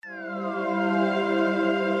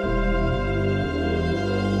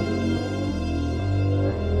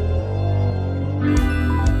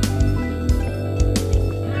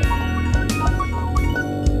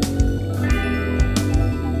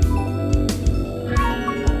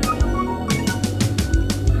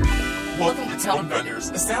Tone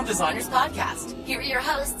Benders, a Sound Designers podcast. Here are your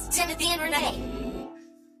hosts, Timothy and Renee.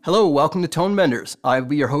 Hello, welcome to Tone Benders. I'll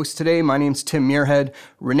be your host today. My name's Tim Muirhead.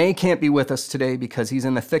 Renee can't be with us today because he's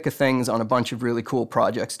in the thick of things on a bunch of really cool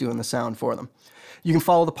projects doing the sound for them. You can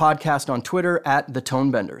follow the podcast on Twitter at The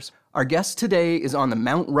Tone Benders. Our guest today is on the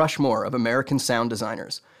Mount Rushmore of American sound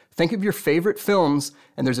designers. Think of your favorite films,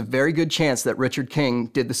 and there's a very good chance that Richard King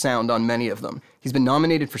did the sound on many of them. He's been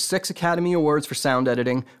nominated for 6 Academy Awards for sound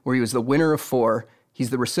editing, where he was the winner of 4. He's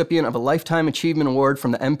the recipient of a Lifetime Achievement Award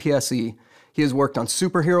from the MPSE. He has worked on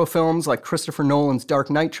superhero films like Christopher Nolan's Dark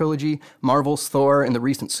Knight trilogy, Marvel's Thor, and the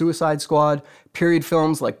recent Suicide Squad, period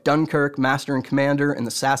films like Dunkirk, Master and Commander, and the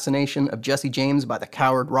assassination of Jesse James by the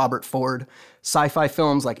coward Robert Ford, sci-fi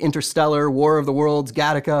films like Interstellar, War of the Worlds,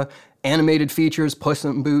 Gattaca, animated features, Puss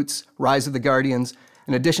in Boots, Rise of the Guardians.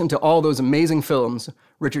 In addition to all those amazing films,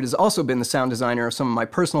 Richard has also been the sound designer of some of my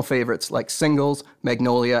personal favorites like Singles,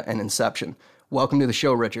 Magnolia, and Inception. Welcome to the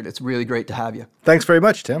show, Richard. It's really great to have you. Thanks very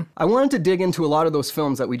much, Tim. I wanted to dig into a lot of those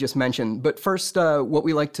films that we just mentioned, but first, what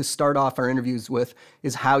we like to start off our interviews with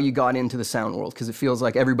is how you got into the sound world, because it feels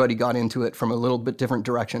like everybody got into it from a little bit different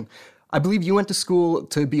direction. I believe you went to school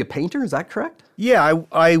to be a painter, is that correct? Yeah,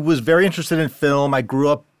 I was very interested in film. I grew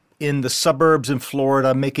up in the suburbs in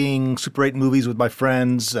Florida, making Super 8 movies with my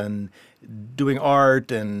friends and doing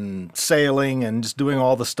art and sailing and just doing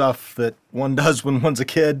all the stuff that one does when one's a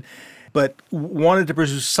kid, but wanted to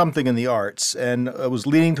pursue something in the arts. And I was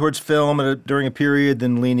leaning towards film during a period,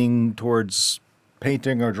 then leaning towards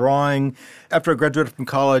painting or drawing. After I graduated from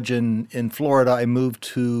college in Florida, I moved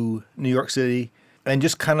to New York City and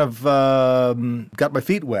just kind of got my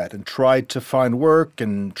feet wet and tried to find work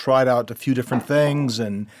and tried out a few different things.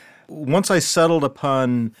 And once I settled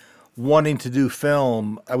upon wanting to do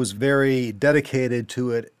film, I was very dedicated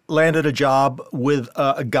to it. Landed a job with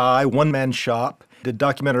a guy, one-man shop, did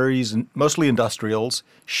documentaries, and mostly industrials,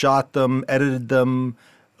 shot them, edited them.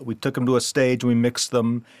 We took them to a stage and we mixed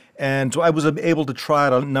them. And so I was able to try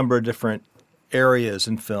out a number of different areas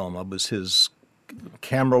in film. I was his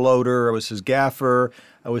camera loader, I was his gaffer,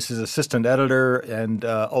 I was his assistant editor, and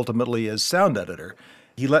ultimately his sound editor.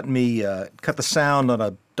 He let me cut the sound on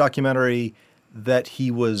a documentary that he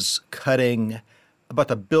was cutting about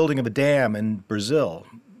the building of a dam in Brazil.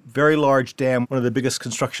 Very large dam, one of the biggest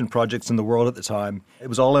construction projects in the world at the time. It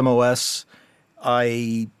was all MOS.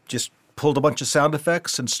 I just pulled a bunch of sound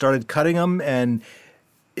effects and started cutting them, and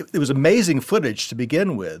it was amazing footage to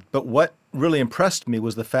begin with. But what really impressed me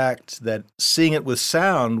was the fact that seeing it with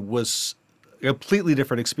sound was a completely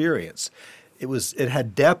different experience. It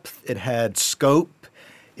had depth, it had scope,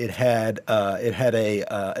 it had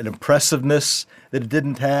an impressiveness that it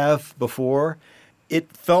didn't have before.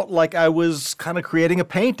 It felt like I was kind of creating a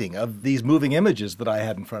painting of these moving images that I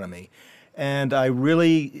had in front of me. And I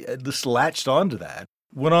really just latched onto that.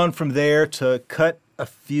 Went on from there to cut a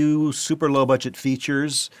few super low-budget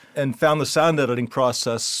features and found the sound editing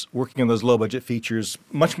process, working on those low-budget features,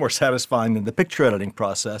 much more satisfying than the picture editing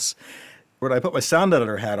process. When I put my sound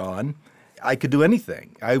editor hat on, I could do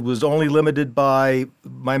anything. I was only limited by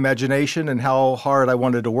my imagination and how hard I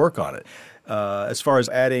wanted to work on it. As far as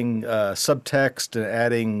adding subtext and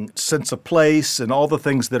adding sense of place and all the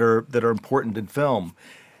things that are important in film.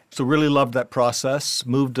 So really loved that process.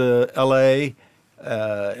 Moved to L.A.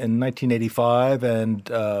 In 1985 and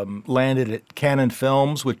landed at Cannon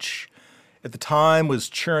Films, which at the time was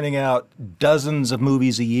churning out dozens of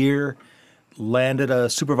movies a year. Landed a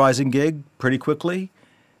supervising gig pretty quickly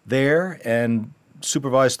there and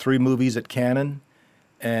supervised 3 movies at Cannon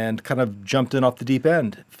and kind of jumped in off the deep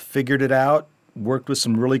end. Figured it out, worked with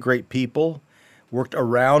some really great people, worked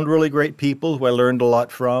around really great people who I learned a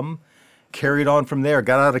lot from, carried on from there,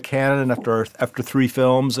 got out of Cannon after 3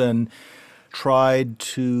 films and tried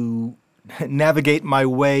to navigate my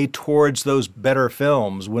way towards those better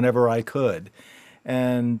films whenever I could.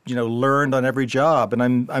 And, learned on every job.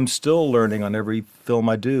 And I'm still learning on every film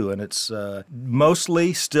I do. And it's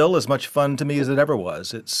mostly still as much fun to me as it ever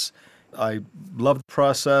was. I love the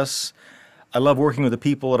process. I love working with the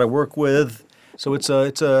people that I work with. So it's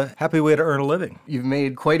a happy way to earn a living. You've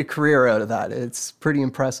made quite a career out of that. It's pretty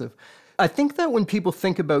impressive. I think that when people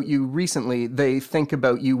think about you recently, they think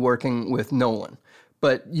about you working with Nolan.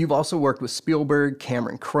 But you've also worked with Spielberg,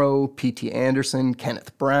 Cameron Crowe, P.T. Anderson,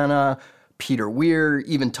 Kenneth Branagh, Peter Weir,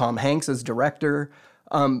 even Tom Hanks as director.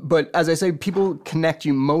 But as I say, people connect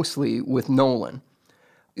you mostly with Nolan.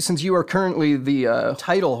 Since you are currently the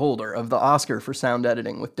title holder of the Oscar for sound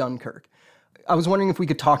editing with Dunkirk, I was wondering if we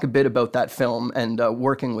could talk a bit about that film and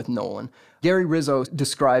working with Nolan. Gary Rizzo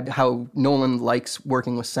described how Nolan likes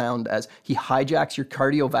working with sound as he hijacks your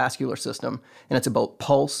cardiovascular system, and it's about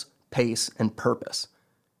pulse, pace, and purpose.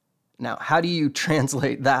 Now, how do you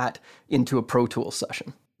translate that into a Pro Tools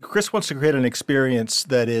session? Chris wants to create an experience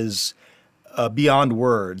that is beyond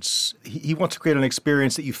words. He wants to create an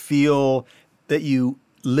experience that you feel, that you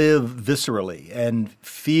live viscerally and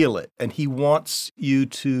feel it. And he wants you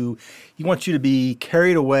to be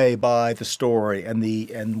carried away by the story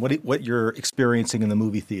and what you're experiencing in the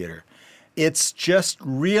movie theater. It's just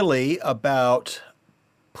really about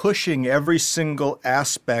pushing every single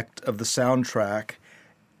aspect of the soundtrack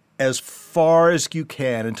as far as you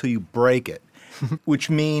can until you break it, which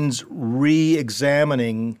means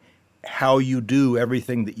re-examining how you do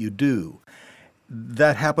everything that you do.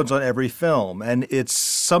 That happens on every film, and it's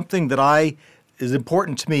something that is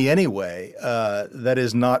important to me anyway, that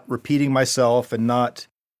is not repeating myself and not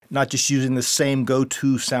just using the same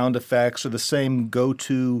go-to sound effects or the same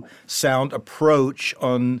go-to sound approach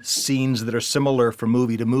on scenes that are similar from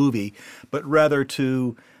movie to movie, but rather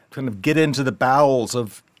to kind of get into the bowels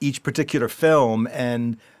of each particular film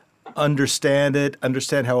and understand it,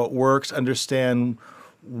 understand how it works, understand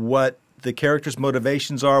what the characters'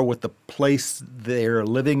 motivations are, what the place they're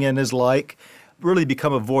living in is like, really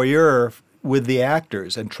become a voyeur with the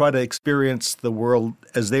actors and try to experience the world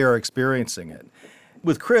as they are experiencing it.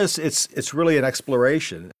 With Chris, it's really an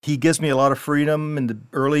exploration. He gives me a lot of freedom in the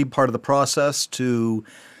early part of the process to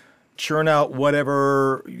churn out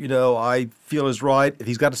whatever, I feel is right. If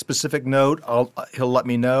he's got a specific note, he'll let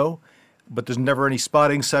me know. But there's never any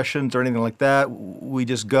spotting sessions or anything like that. We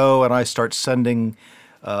just go and I start sending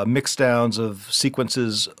mix downs of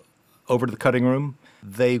sequences over to the cutting room.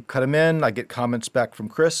 They cut them in. I get comments back from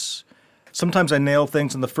Chris. Sometimes I nail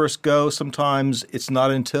things in the first go. Sometimes it's not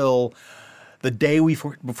until the day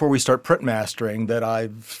before we start print mastering that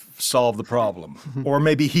I've solved the problem. Or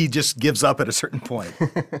maybe he just gives up at a certain point.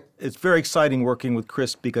 It's very exciting working with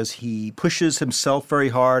Chris because he pushes himself very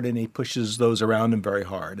hard and he pushes those around him very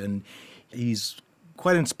hard. And he's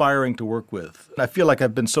quite inspiring to work with. I feel like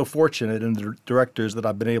I've been so fortunate in the directors that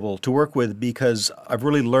I've been able to work with because I've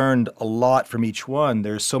really learned a lot from each one.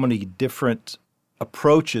 There's so many different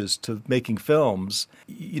approaches to making films.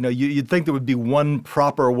 You'd think there would be one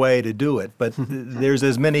proper way to do it, but there's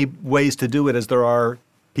as many ways to do it as there are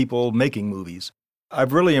people making movies.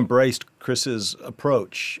 I've really embraced Chris's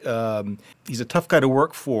approach. He's a tough guy to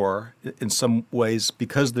work for in some ways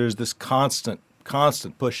because there's this constant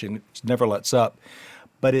pushing, which never lets up.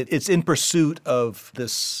 But it's in pursuit of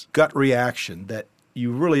this gut reaction that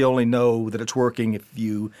you really only know that it's working if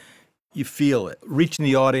you feel it, reaching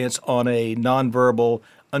the audience on a nonverbal,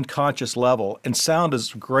 unconscious level. And sound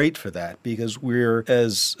is great for that because we're,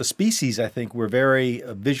 as a species, I think, we're very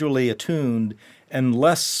visually attuned and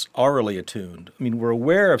less aurally attuned. I mean, we're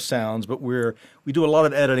aware of sounds, but we do a lot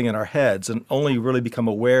of editing in our heads and only really become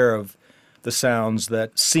aware of the sounds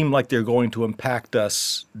that seem like they're going to impact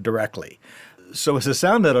us directly. So as a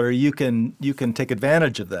sound editor, you can take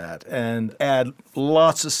advantage of that and add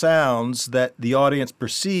lots of sounds that the audience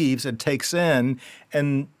perceives and takes in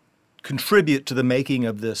and contribute to the making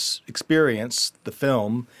of this experience, the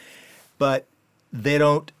film, but they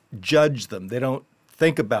don't judge them. They don't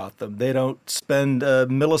think about them. They don't spend a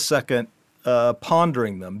millisecond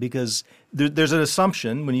pondering them because there's an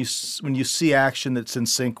assumption when you see action that's in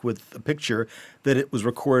sync with a picture that it was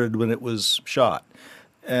recorded when it was shot.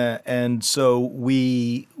 And so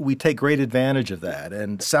we take great advantage of that.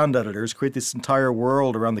 And sound editors create this entire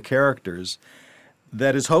world around the characters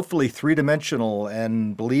that is hopefully three-dimensional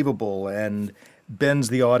and believable and bends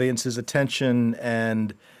the audience's attention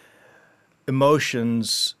and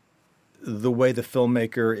emotions the way the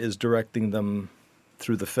filmmaker is directing them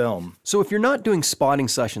through the film. So if you're not doing spotting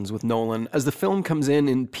sessions with Nolan, as the film comes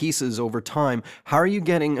in pieces over time, how are you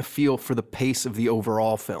getting a feel for the pace of the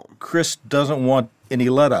overall film? Chris doesn't want any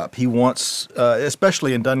let up. He wants,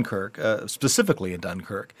 especially in Dunkirk, specifically in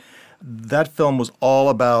Dunkirk, that film was all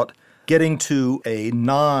about getting to a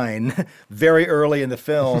 9 very early in the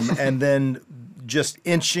film and then just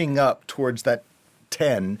inching up towards that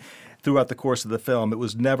 10 throughout the course of the film. It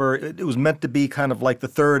was meant to be kind of like the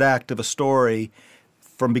third act of a story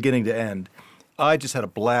from beginning to end. I just had a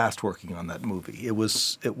blast working on that movie. It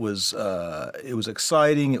was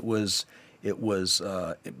exciting. It was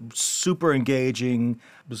super engaging.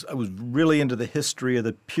 I was really into the history of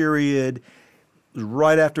the period. It was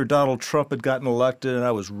right after Donald Trump had gotten elected, and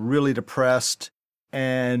I was really depressed.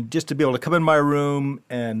 And just to be able to come in my room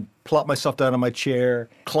and plop myself down in my chair,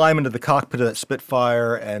 climb into the cockpit of that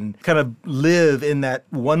Spitfire, and kind of live in that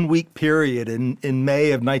 1 week period in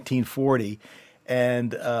May of 1940.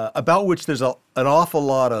 And about which there's an awful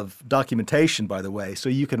lot of documentation, by the way, so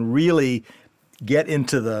you can really get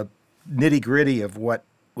into the nitty-gritty of what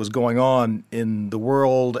was going on in the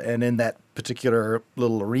world and in that particular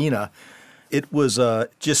little arena. It was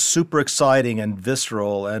just super exciting and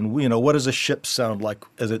visceral. And, what does a ship sound like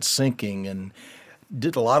as it's sinking? And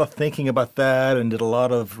did a lot of thinking about that and did a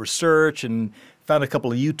lot of research and found a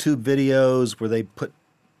couple of YouTube videos where they put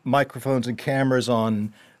microphones and cameras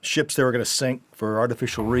on ships they were going to sink for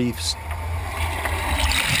artificial reefs.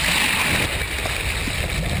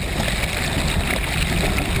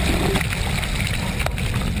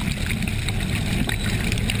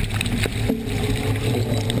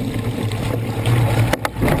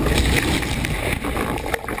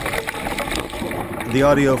 The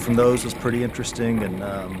audio from those was pretty interesting, and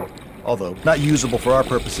although not usable for our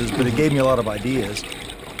purposes, but it gave me a lot of ideas.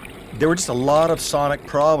 There were just a lot of sonic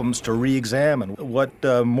problems to re-examine. What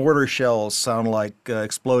mortar shells sound like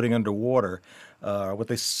exploding underwater, what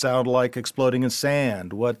they sound like exploding in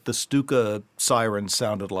sand, what the Stuka sirens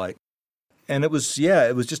sounded like. And it was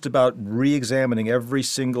just about re-examining every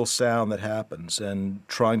single sound that happens and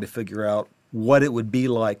trying to figure out what it would be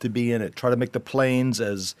like to be in it. Try to make the planes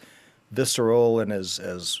as visceral and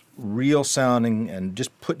as real sounding and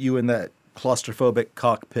just put you in that claustrophobic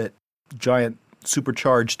cockpit, giant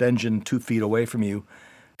supercharged engine 2 feet away from you.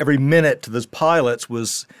 Every minute to those pilots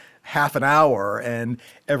was half an hour, and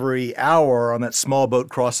every hour on that small boat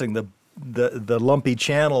crossing the lumpy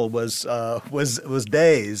channel was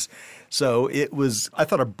days. So it was, I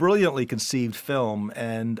thought, a brilliantly conceived film,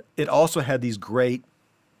 and it also had these great,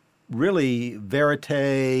 really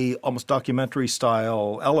verite, almost documentary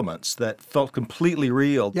style elements that felt completely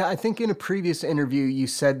real. Yeah, I think in a previous interview you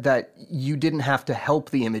said that you didn't have to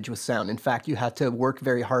help the image with sound. In fact, you had to work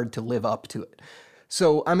very hard to live up to it.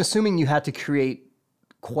 So I'm assuming you had to create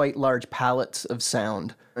quite large palettes of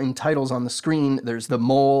sound. In titles on the screen, there's the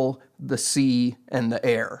mole, the sea, and the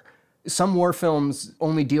air. Some war films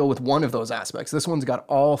only deal with one of those aspects. This one's got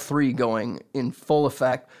all three going in full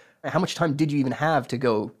effect. How much time did you even have to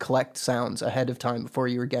go collect sounds ahead of time before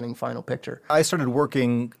you were getting final picture? I started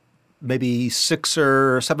working maybe 6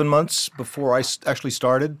 or 7 months before I actually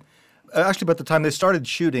started. Actually, by the time they started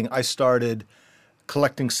shooting, I started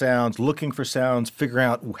collecting sounds, looking for sounds, figuring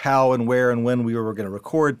out how and where and when we were going to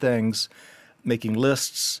record things, making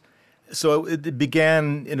lists. So it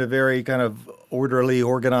began in a very kind of orderly,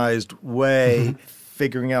 organized way.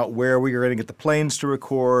 Figuring out where we were going to get the planes to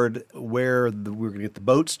record, where we were going to get the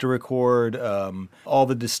boats to record, all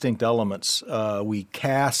the distinct elements. We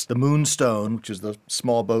cast the Moonstone, which is the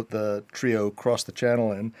small boat the trio crossed the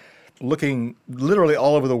channel in, looking literally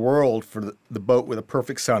all over the world for the boat with a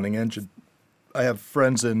perfect sounding engine. I have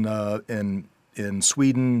friends in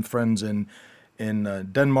Sweden, friends in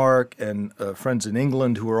Denmark, and friends in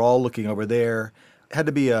England who are all looking over there. It had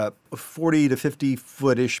to be a 40 to 50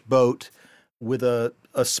 footish boat with a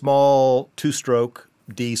small two-stroke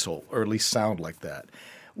diesel, or at least sound like that.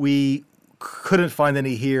 We couldn't find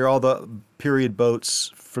any here. All the period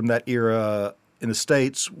boats from that era in the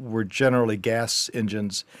States were generally gas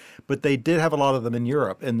engines, but they did have a lot of them in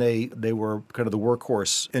Europe, and they were kind of the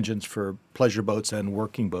workhorse engines for pleasure boats and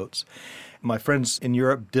working boats. My friends in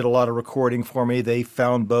Europe did a lot of recording for me. They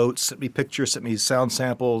found boats, sent me pictures, sent me sound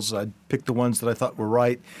samples. I picked the ones that I thought were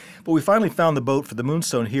right. But we finally found the boat for the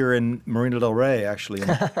Moonstone here in Marina del Rey, actually.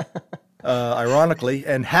 Ironically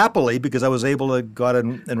and happily, because I was able to go out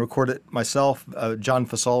and record it myself. John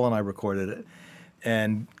Fasol and I recorded it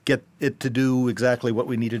and get it to do exactly what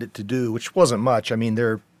we needed it to do, which wasn't much. I mean,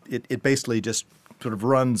 it basically just sort of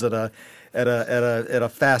runs at a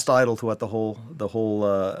fast idle throughout the whole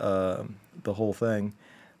thing.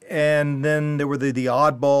 And then there were the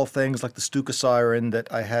oddball things like the Stuka siren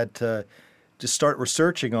that I had to just start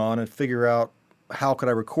researching on and figure out how could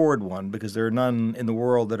I record one, because there are none in the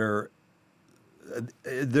world that are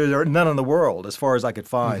there are none in the world as far as I could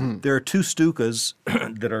find. Mm-hmm. There are 2 Stukas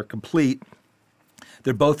that are complete.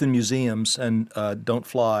 They're both in museums and don't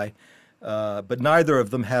fly, but neither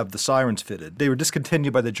of them have the sirens fitted. They were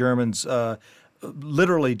discontinued by the Germans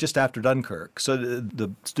literally just after Dunkirk. So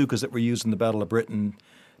the Stukas that were used in the Battle of Britain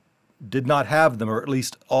did not have them, or at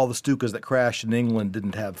least all the Stukas that crashed in England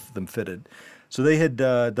didn't have them fitted. So they had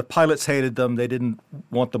the pilots hated them. They didn't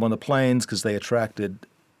want them on the planes because they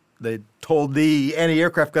told the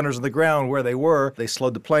anti-aircraft gunners on the ground where they were. They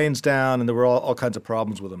slowed the planes down, and there were all kinds of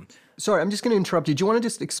problems with them. Sorry, I'm just going to interrupt you. Do you want to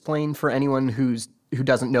just explain for anyone who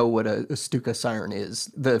doesn't know what a Stuka siren is,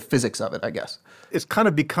 the physics of it, I guess? It's kind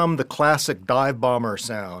of become the classic dive bomber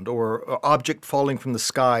sound or object falling from the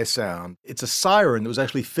sky sound. It's a siren that was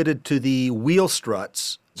actually fitted to the wheel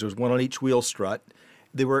struts. There was one on each wheel strut,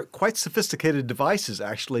 They were quite sophisticated devices,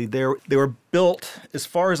 actually. They were built, as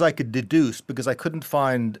far as I could deduce, because I couldn't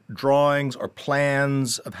find drawings or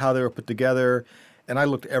plans of how they were put together. And I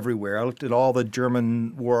looked everywhere. I looked at all the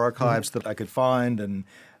German war archives that I could find.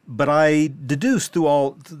 But I deduced through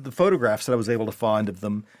all the photographs that I was able to find of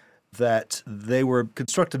them that they were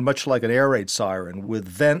constructed much like an air raid siren, with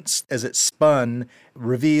vents as it spun,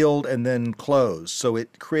 revealed, and then closed. So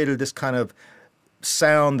it created this kind of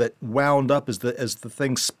sound that wound up as the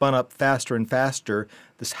thing spun up faster and faster.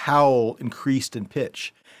 This howl increased in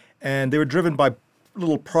pitch. And they were driven by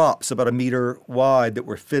little props about a meter wide that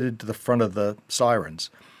were fitted to the front of the sirens.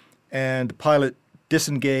 And the pilot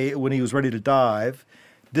disengaged, when he was ready to dive,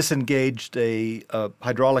 disengaged a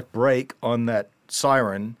hydraulic brake on that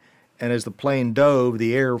siren. And as the plane dove,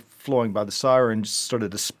 the air flowing by the siren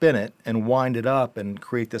started to spin it and wind it up and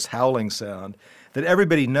create this howling sound that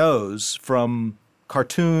everybody knows from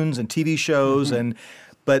cartoons and TV shows.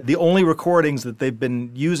 But the only recordings that they've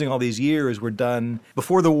been using all these years were done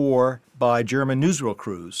before the war by German newsreel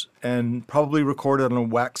crews and probably recorded on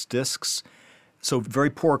wax discs. So very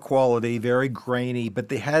poor quality, very grainy, but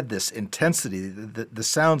they had this intensity. The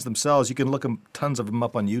sounds themselves, you can look tons of them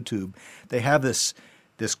up on YouTube. They have this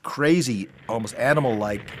crazy, almost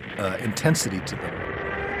animal-like intensity to them.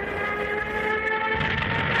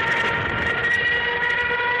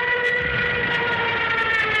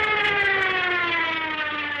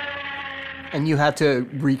 And you had to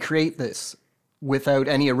recreate this without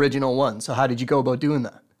any original one. So how did you go about doing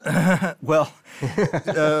that? Well,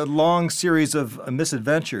 a long series of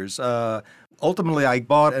misadventures. Ultimately, I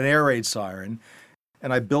bought an air raid siren,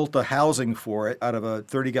 and I built a housing for it out of a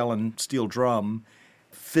 30-gallon steel drum,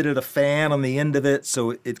 fitted a fan on the end of it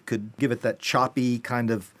so it could give it that choppy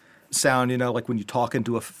kind of sound, like when you talk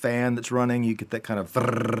into a fan that's running, you get that kind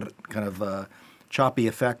of choppy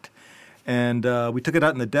effect. And we took it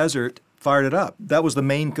out in the desert, fired it up. That was the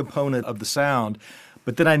main component of the sound.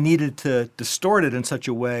 But then I needed to distort it in such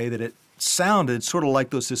a way that it sounded sort of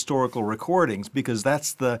like those historical recordings, because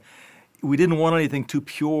we didn't want anything too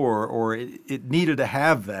pure, or it needed to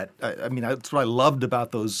have that. I mean, that's what I loved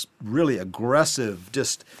about those really aggressive,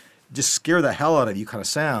 just scare the hell out of you kind of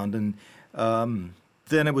sound. And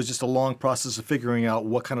then it was just a long process of figuring out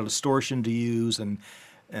what kind of distortion to use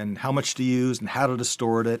and how much to use and how to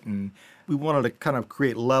distort it. And we wanted to kind of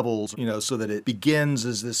create levels, so that it begins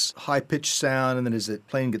as this high-pitched sound, and then as the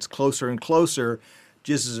plane gets closer and closer,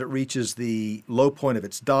 just as it reaches the low point of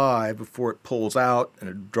its dive before it pulls out and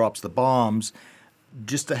it drops the bombs,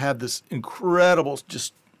 just to have this incredible,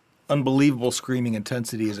 just unbelievable screaming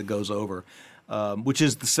intensity as it goes over, which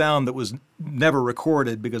is the sound that was never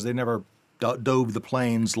recorded because they never dove the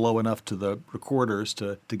planes low enough to the recorders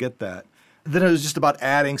to get that. Then it was just about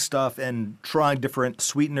adding stuff and trying different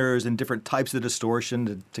sweeteners and different types of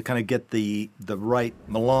distortion to kind of get the right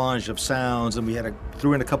melange of sounds. And we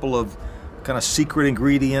threw in a couple of kind of secret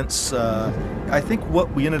ingredients. I think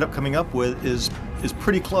what we ended up coming up with is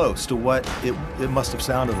pretty close to what it must have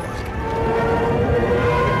sounded like.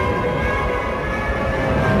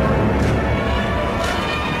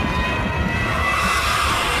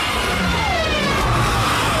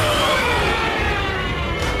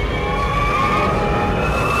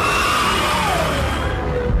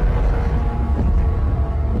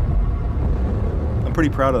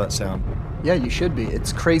 Pretty proud of that sound. Yeah, you should be.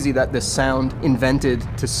 It's crazy that this sound, invented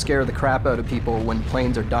to scare the crap out of people when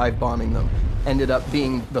planes are dive bombing them, ended up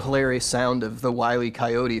being the hilarious sound of the Wile E.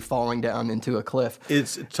 Coyote falling down into a cliff.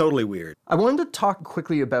 It's totally weird. I wanted to talk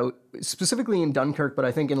quickly about, specifically in Dunkirk, but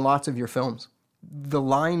I think in lots of your films, the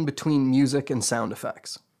line between music and sound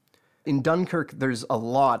effects. In Dunkirk, there's a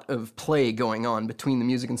lot of play going on between the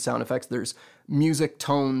music and sound effects. There's music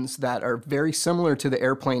tones that are very similar to the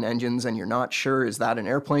airplane engines, and you're not sure, is that an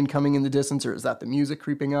airplane coming in the distance or is that the music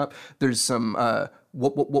creeping up? There's some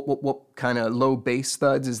whoop, whoop, whoop, whoop, whoop kind of low bass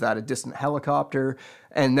thuds. Is that a distant helicopter?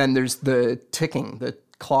 And then there's the ticking, the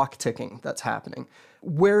clock ticking that's happening.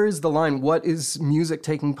 Where is the line? What is music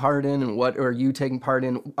taking part in, and what are you taking part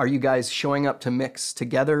in? Are you guys showing up to mix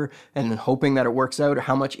together and hoping that it works out, or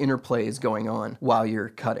how much interplay is going on while you're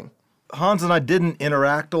cutting? Hans and I didn't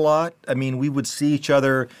interact a lot. I mean, we would see each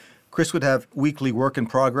other. Chris would have weekly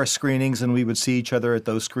work-in-progress screenings, and we would see each other at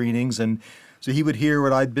those screenings. And so he would hear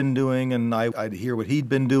what I'd been doing, and I'd hear what he'd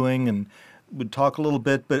been doing, and would talk a little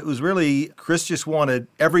bit. But it was really, Chris just wanted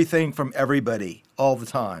everything from everybody all the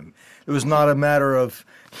time. It was not a matter of,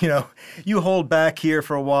 you hold back here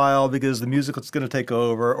for a while because the music is going to take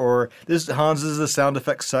over, or Hans is the sound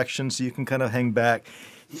effects section, so you can kind of hang back.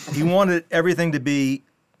 He wanted everything to be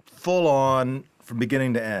full on, from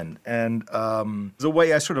beginning to end. And the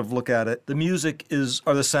way I sort of look at it, the music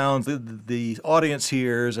are the sounds the audience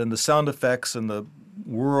hears, and the sound effects and the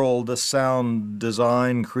world the sound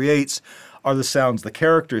design creates are the sounds the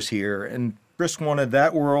characters hear. And Chris wanted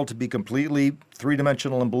that world to be completely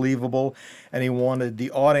three-dimensional and believable, and he wanted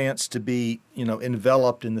the audience to be,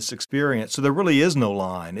 enveloped in this experience. So there really is no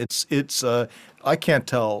line. It's I can't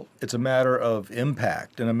tell. It's a matter of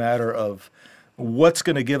impact and a matter of what's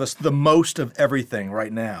going to give us the most of everything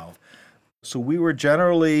right now. So we were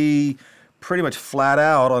generally pretty much flat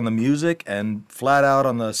out on the music and flat out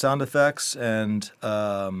on the sound effects. And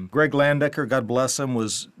Greg Landecker, God bless him,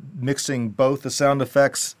 was mixing both the sound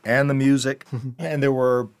effects and the music. And there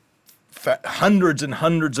were hundreds and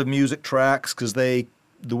hundreds of music tracks because the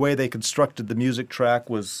way they constructed the music track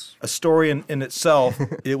was a story in itself.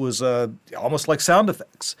 It was almost like sound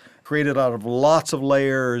effects, created out of lots of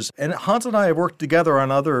layers. And Hans and I have worked together on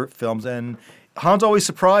other films, and Hans always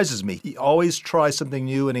surprises me. He always tries something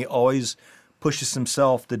new, and he always pushes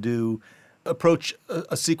himself to approach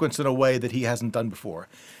a sequence in a way that he hasn't done before.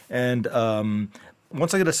 And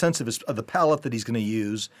once I get a sense of the palette that he's going to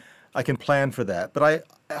use, I can plan for that. But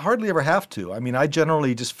I hardly ever have to. I mean, I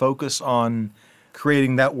generally just focus on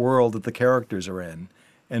creating that world that the characters are in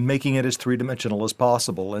and making it as three-dimensional as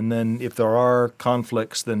possible. And then if there are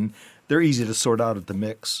conflicts, then they're easy to sort out at the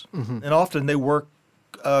mix. Mm-hmm. And often they work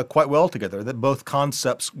quite well together, that both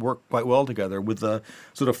concepts work quite well together with the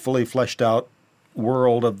sort of fully fleshed out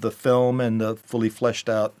world of the film and the fully fleshed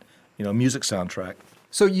out, music soundtrack.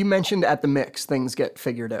 So you mentioned at the mix things get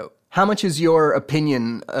figured out. How much is your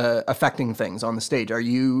opinion affecting things on the stage? Are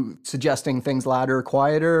you suggesting things louder or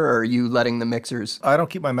quieter, or are you letting the mixers? I don't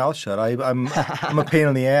keep my mouth shut. I'm a pain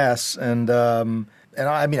in the ass, and I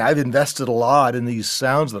mean I've invested a lot in these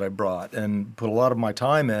sounds that I brought and put a lot of my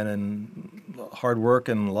time in and hard work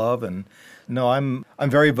and love. And no, I'm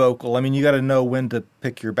very vocal. I mean, you got to know when to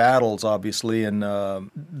pick your battles, obviously. And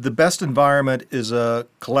the best environment is a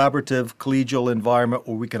collaborative, collegial environment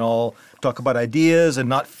where we can all talk about ideas and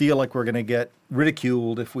not feel like we're going to get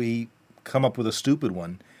ridiculed if we come up with a stupid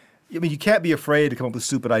one. I mean, you can't be afraid to come up with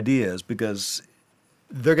stupid ideas because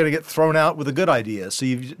they're going to get thrown out with a good idea. So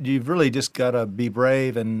you've really just got to be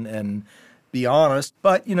brave and be honest.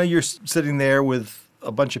 But, you're sitting there with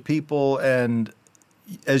a bunch of people, and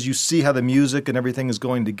as you see how the music and everything is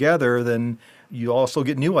going together, then you also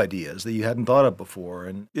get new ideas that you hadn't thought of before.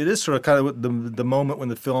 And it is sort of kind of the moment when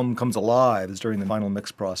the film comes alive is during the final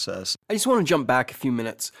mix process. I just want to jump back a few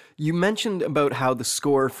minutes. You mentioned about how the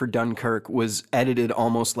score for Dunkirk was edited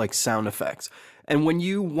almost like sound effects. And when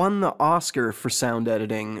you won the Oscar for sound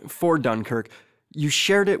editing for Dunkirk, you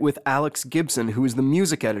shared it with Alex Gibson, who is the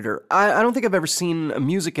music editor. I don't think I've ever seen a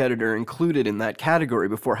music editor included in that category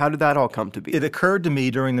before. How did that all come to be? It occurred to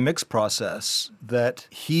me during the mix process that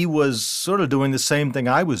he was sort of doing the same thing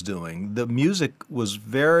I was doing. The music was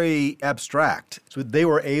very abstract. So they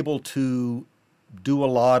were able to do a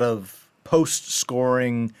lot of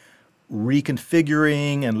post-scoring,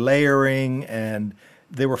 reconfiguring and layering, and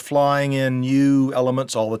they were flying in new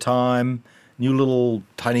elements all the time. New little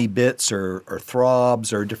tiny bits or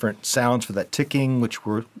throbs or different sounds for that ticking, which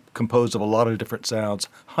were composed of a lot of different sounds,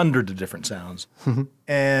 hundreds of different sounds.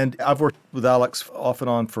 And I've worked with Alex off and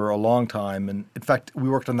on for a long time. And in fact, we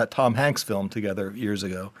worked on that Tom Hanks film together years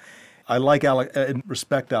ago. I like Alex and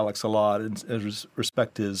respect Alex a lot and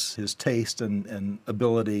respect his taste and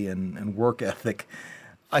ability and work ethic.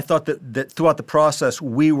 I thought that throughout the process,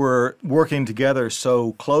 we were working together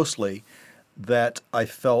so closely that I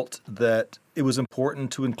felt that it was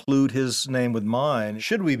important to include his name with mine,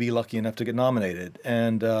 should we be lucky enough to get nominated.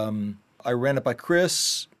 And I ran it by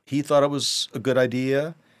Chris. He thought it was a good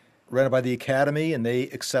idea. Ran it by the Academy, and they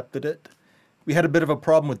accepted it. We had a bit of a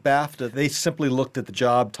problem with BAFTA. They simply looked at the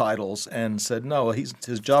job titles and said, no, his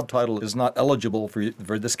job title is not eligible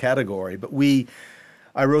for this category. But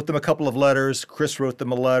I wrote them a couple of letters. Chris wrote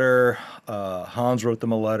them a letter. Hans wrote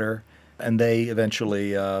them a letter. And they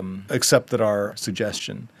eventually accepted our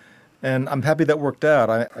suggestion. And I'm happy that worked out.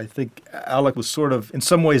 I think Alec was sort of, in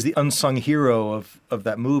some ways, the unsung hero of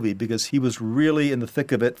that movie because he was really in the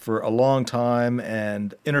thick of it for a long time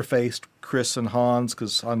and interfaced Chris and Hans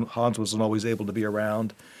because Hans wasn't always able to be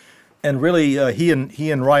around. And really, he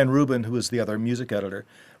and Ryan Rubin, who was the other music editor,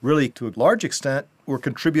 really, to a large extent, were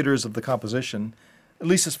contributors of the composition, at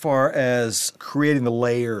least as far as creating the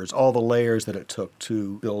layers, all the layers that it took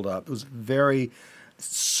to build up. It was very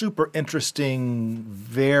super interesting,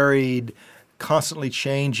 varied, constantly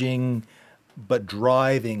changing, but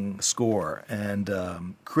driving score, and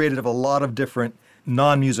created of a lot of different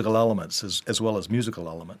non-musical elements as well as musical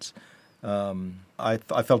elements. I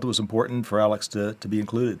felt it was important for Alex to be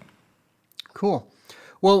included. Cool.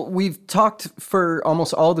 Well, we've talked for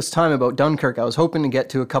almost all this time about Dunkirk. I was hoping to get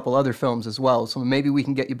to a couple other films as well, so maybe we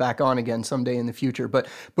can get you back on again someday in the future. But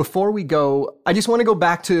before we go, I just want to go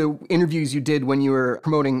back to interviews you did when you were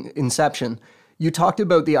promoting Inception. You talked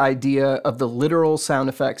about the idea of the literal sound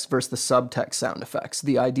effects versus the subtext sound effects,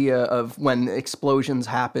 the idea of when explosions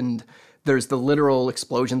happened, there's the literal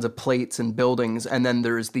explosions of plates and buildings, and then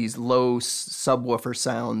there's these low subwoofer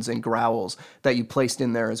sounds and growls that you placed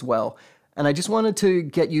in there as well. And I just wanted to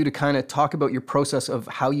get you to kind of talk about your process of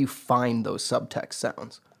how you find those subtext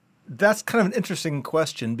sounds. That's kind of an interesting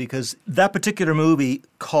question because that particular movie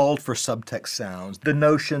called for subtext sounds. The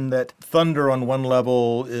notion that thunder on one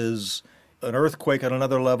level is an earthquake on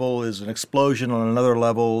another level, is an explosion on another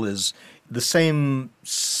level, is the same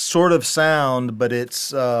sort of sound, but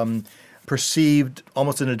it's perceived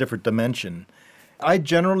almost in a different dimension. I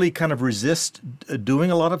generally kind of resist doing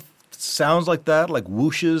a lot of sounds like that, like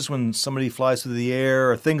whooshes when somebody flies through the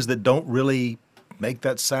air, or things that don't really make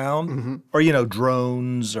that sound, or,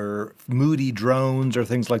 drones or moody drones or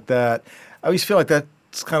things like that. I always feel like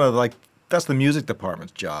that's kind of like, that's the music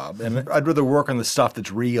department's job. And I'd rather work on the stuff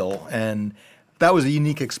that's real. And that was a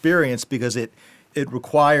unique experience because it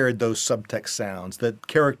required those subtext sounds that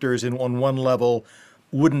characters on one level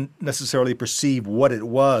wouldn't necessarily perceive what it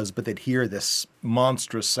was, but they'd hear this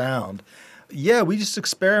monstrous sound. Yeah, we just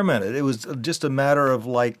experimented. It was just a matter of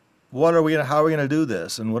like, how are we going to do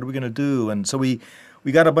this, and what are we going to do? And so we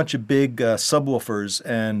got a bunch of big subwoofers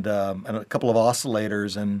and a couple of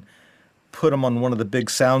oscillators and put them on one of the big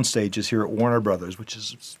sound stages here at Warner Brothers, which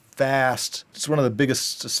is vast. It's one of the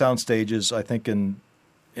biggest sound stages, I think, in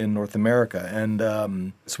North America. And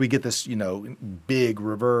so we get this, big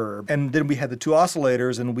reverb. And then we had the two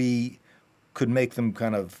oscillators, and we could make them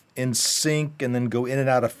kind of in sync and then go in and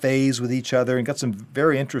out of phase with each other, and got some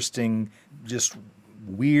very interesting, just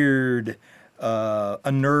weird,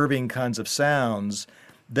 unnerving kinds of sounds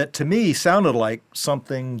that to me sounded like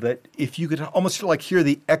something that if you could almost like hear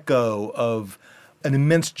the echo of an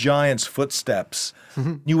immense giant's footsteps,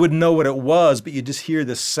 you wouldn't know what it was, but you just hear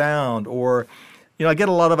this sound. Or, I get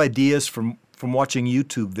a lot of ideas from watching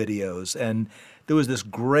YouTube videos, and there was this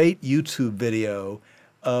great YouTube video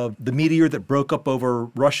of the meteor that broke up over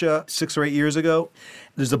Russia 6 or 8 years ago.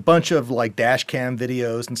 There's a bunch of like dash cam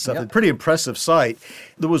videos and stuff. Yep. Pretty impressive sight.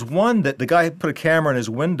 There was one that the guy had put a camera in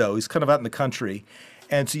his window. He's kind of out in the country.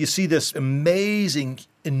 And so you see this amazing,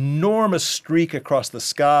 enormous streak across the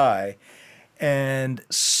sky. And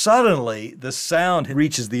suddenly the sound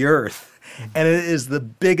reaches the earth. And it is the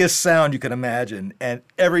biggest sound you can imagine. And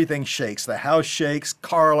everything shakes. The house shakes,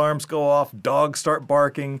 car alarms go off, dogs start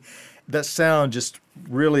barking. That sound just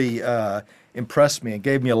really impressed me and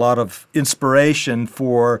gave me a lot of inspiration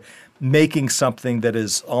for making something that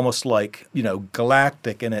is almost like,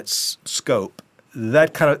 galactic in its scope.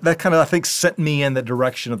 That kind of I think sent me in the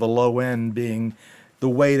direction of the low end being the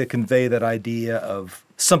way to convey that idea of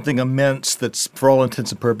something immense that's for all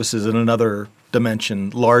intents and purposes in another dimension,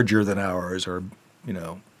 larger than ours, or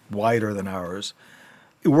wider than ours.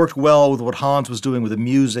 It worked well with what Hans was doing with the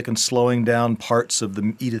music and slowing down parts of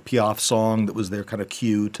the Edith Piaf song that was their kind of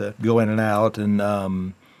cue to go in and out.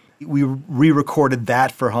 And we re-recorded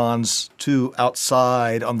that for Hans, too,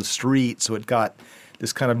 outside on the street, so it got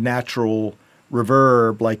this kind of natural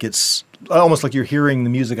reverb, like it's almost like you're hearing the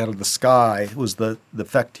music out of the sky. It was the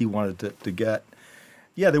effect he wanted to get.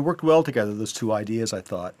 Yeah, they worked well together, those two ideas, I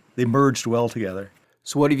thought. They merged well together.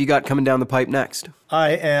 So what have you got coming down the pipe next? I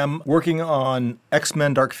am working on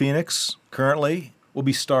X-Men Dark Phoenix currently. We'll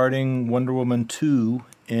be starting Wonder Woman 2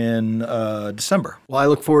 in December. Well, I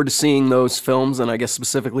look forward to seeing those films and I guess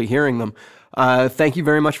specifically hearing them. Thank you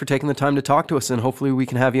very much for taking the time to talk to us, and hopefully we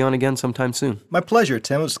can have you on again sometime soon. My pleasure,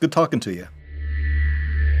 Tim. It was good talking to you.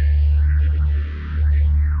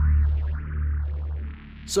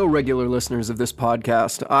 So, regular listeners of this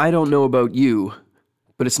podcast, I don't know about you,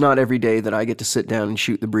 but it's not every day that I get to sit down and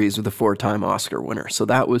shoot the breeze with a 4-time Oscar winner. So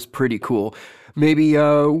that was pretty cool. Maybe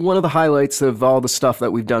one of the highlights of all the stuff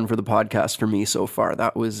that we've done for the podcast for me so far.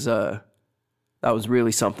 That was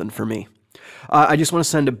really something for me. I just want to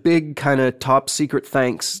send a big kind of top secret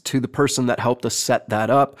thanks to the person that helped us set that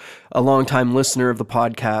up. A longtime listener of the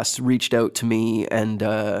podcast reached out to me and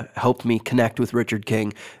helped me connect with Richard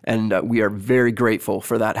King, and we are very grateful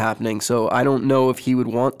for that happening. So I don't know if he would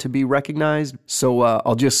want to be recognized, so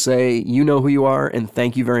I'll just say you know who you are, and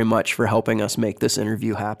thank you very much for helping us make this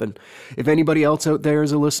interview happen. If anybody else out there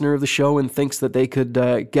is a listener of the show and thinks that they could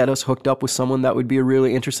get us hooked up with someone that would be a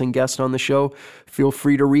really interesting guest on the show, feel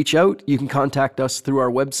free to reach out. You can contact us through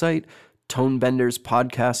our website,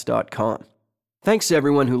 tonebenderspodcast.com. Thanks to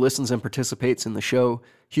everyone who listens and participates in the show.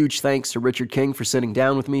 Huge thanks to Richard King for sitting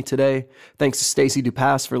down with me today. Thanks to Stacey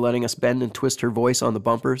Dupass for letting us bend and twist her voice on the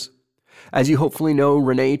bumpers. As you hopefully know,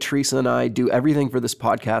 Renee, Teresa, and I do everything for this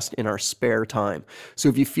podcast in our spare time. So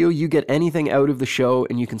if you feel you get anything out of the show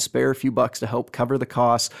and you can spare a few bucks to help cover the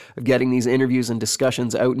costs of getting these interviews and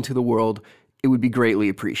discussions out into the world, it would be greatly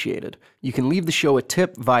appreciated. You can leave the show a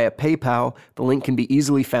tip via PayPal. The link can be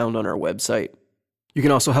easily found on our website. You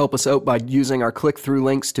can also help us out by using our click-through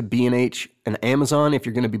links to B&H and Amazon if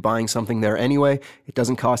you're going to be buying something there anyway. It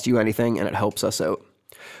doesn't cost you anything and it helps us out.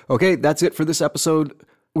 Okay, that's it for this episode.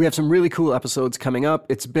 We have some really cool episodes coming up.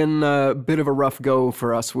 It's been a bit of a rough go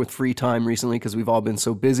for us with free time recently because we've all been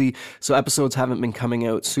so busy. So episodes haven't been coming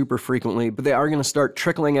out super frequently, but they are going to start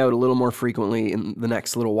trickling out a little more frequently in the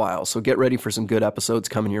next little while. So get ready for some good episodes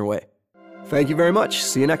coming your way. Thank you very much.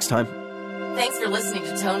 See you next time. Thanks for listening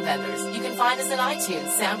to Tone Benders. You can find us on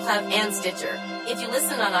iTunes, SoundCloud, and Stitcher. If you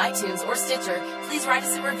listen on iTunes or Stitcher, please write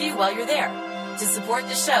us a review while you're there. To support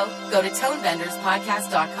the show, go to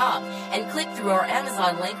tonebenderspodcast.com and click through our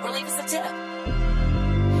Amazon link or leave us a tip.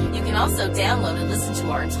 You can also download and listen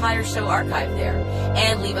to our entire show archive there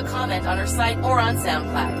and leave a comment on our site or on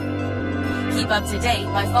SoundCloud. Keep up to date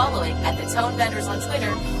by following at the Tone Benders on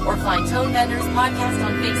Twitter or find Tone Benders Podcast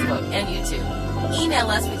on Facebook and YouTube. Email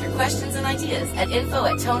us with your questions and ideas at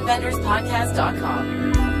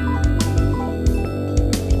info@tonebenderspodcast.com.